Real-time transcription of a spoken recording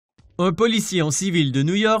Un policier en civil de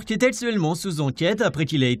New York est actuellement sous enquête après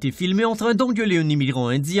qu'il a été filmé en train d'engueuler un immigrant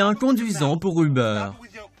indien conduisant pour Uber.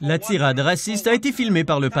 La tirade raciste a été filmée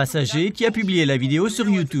par le passager qui a publié la vidéo sur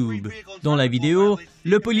YouTube. Dans la vidéo,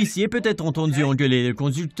 le policier peut être entendu engueuler le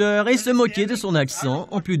conducteur et se moquer de son accent,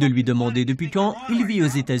 en plus de lui demander depuis quand il vit aux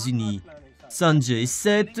États-Unis. Sanjay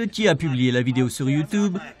Seth, qui a publié la vidéo sur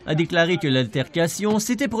YouTube, a déclaré que l'altercation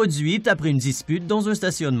s'était produite après une dispute dans un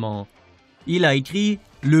stationnement. Il a écrit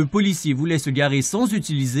 « Le policier voulait se garer sans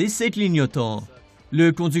utiliser ses clignotants ».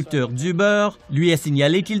 Le conducteur d'Uber lui a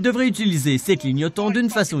signalé qu'il devrait utiliser ses clignotants d'une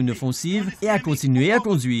façon inoffensive et a continué à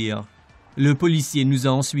conduire. Le policier nous a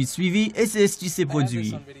ensuite suivis et c'est ce qui s'est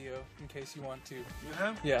produit.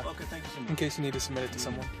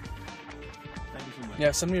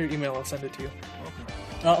 Yeah, send me your email, I'll send it to you.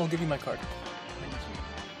 I'll give you my card.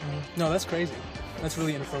 No, that's crazy. That's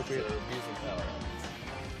really inappropriate.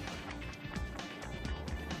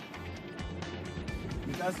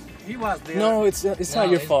 Because he was there. No, it's not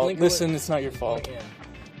your fault. Listen, it's not your fault.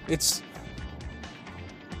 It's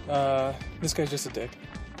this guy's just a dick.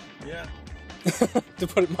 Yeah. To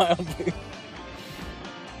put it mildly.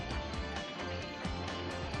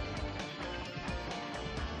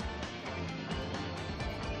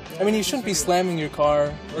 I mean, you shouldn't be slamming your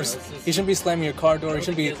car, or you shouldn't be slamming your car door. You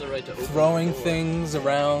shouldn't be throwing things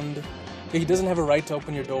around. He doesn't have a right to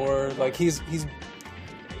open your door. Like he's. I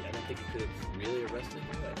don't think he could have really arrested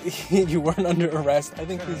you. You weren't under arrest. I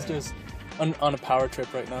think he's just on a power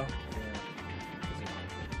trip right now.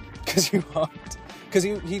 Because you honked. Because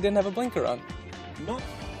he didn't have a blinker on. No.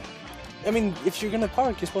 I mean, if you're gonna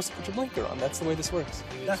park, you're supposed to put your blinker on. That's the way this works.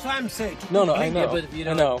 That's what I'm saying. No, I know. Yeah, but you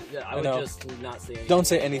know, I know. Yeah, I I would know. just not say anything. Don't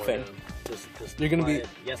say anything. Just You're gonna quiet.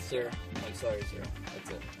 be. Yes, sir. I'm sorry, sir.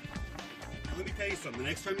 That's it. Let me tell you something. The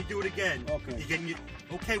next time you do it again, Okay. you're getting.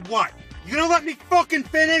 Okay, what? You gonna let me fucking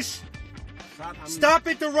finish? Stop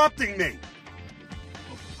interrupting me.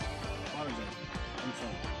 I'm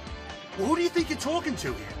sorry. Well, who do you think you're talking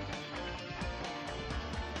to here?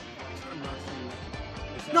 I'm not saying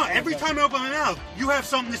that. No, every time I open my mouth, you have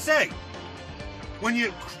something to say. When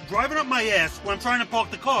you're driving up my ass when I'm trying to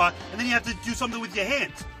park the car, and then you have to do something with your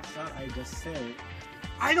hands. Sir, I just say.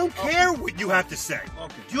 I don't care what you have to say.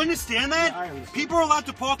 Okay. Do you understand that? Yeah, I understand. People are allowed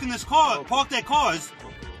to park in this car, Okay. park their cars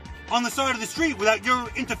on the side of the street without your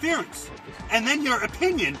interference, and then your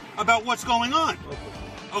opinion about what's going on.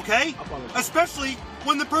 Okay? Apologize. Especially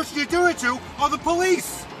when the person you do it to are the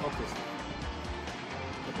police. Okay, sir.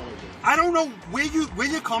 Apologize. I don't know where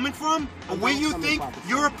you're coming from or where you think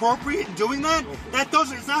you're appropriate in doing that.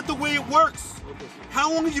 Okay. It's not the way it works. Okay, sir. How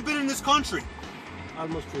long have you been in this country?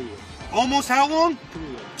 Almost 2 years. Almost how long? 2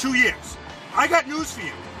 years. 2 years. I got news for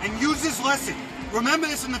you, and use this lesson. Remember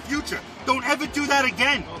this in the future. Don't ever do that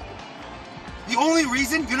again. Okay. The only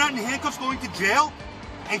reason you're not in handcuffs going to jail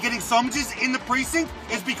and getting summonses in the precinct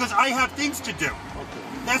is because I have things to do. Okay.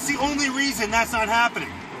 That's the only reason that's not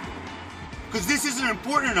happening. Because this isn't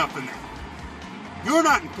important enough for me. You're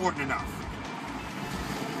not important enough.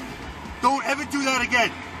 Don't ever do that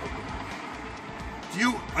again.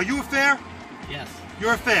 Are you a fare? Yes.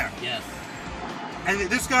 You're a fare. Yes. And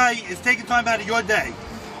this guy is taking time out of your day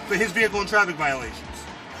for his vehicle and traffic violations.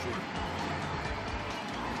 Sure.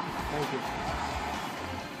 Thank you.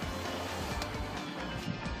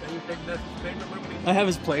 Can you take that plate number, please? I have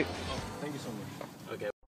his plate. Thank you so much. Okay.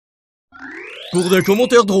 Pour des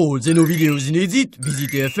commentaires drôles et nos vidéos inédites,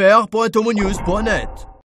 visitez fr.tomonews.net.